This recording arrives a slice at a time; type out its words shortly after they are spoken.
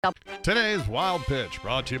Today's Wild Pitch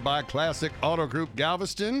brought to you by Classic Auto Group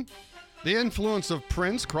Galveston. The influence of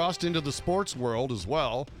Prince crossed into the sports world as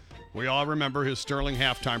well. We all remember his sterling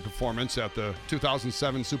halftime performance at the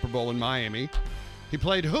 2007 Super Bowl in Miami. He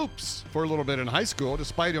played hoops for a little bit in high school,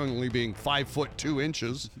 despite only being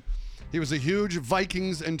 5'2". He was a huge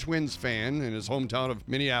Vikings and Twins fan in his hometown of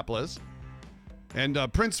Minneapolis. And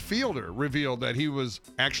Prince Fielder revealed that he was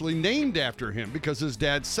actually named after him because his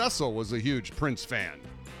dad Cecil was a huge Prince fan.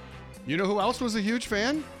 You know who else was a huge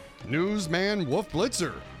fan? Newsman Wolf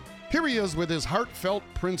Blitzer. Here he is with his heartfelt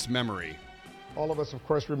Prince memory. All of us, of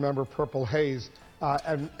course, remember Purple Haze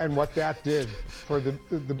and what that did for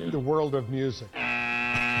the world of music.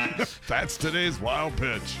 That's today's Wild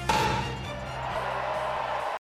Pitch.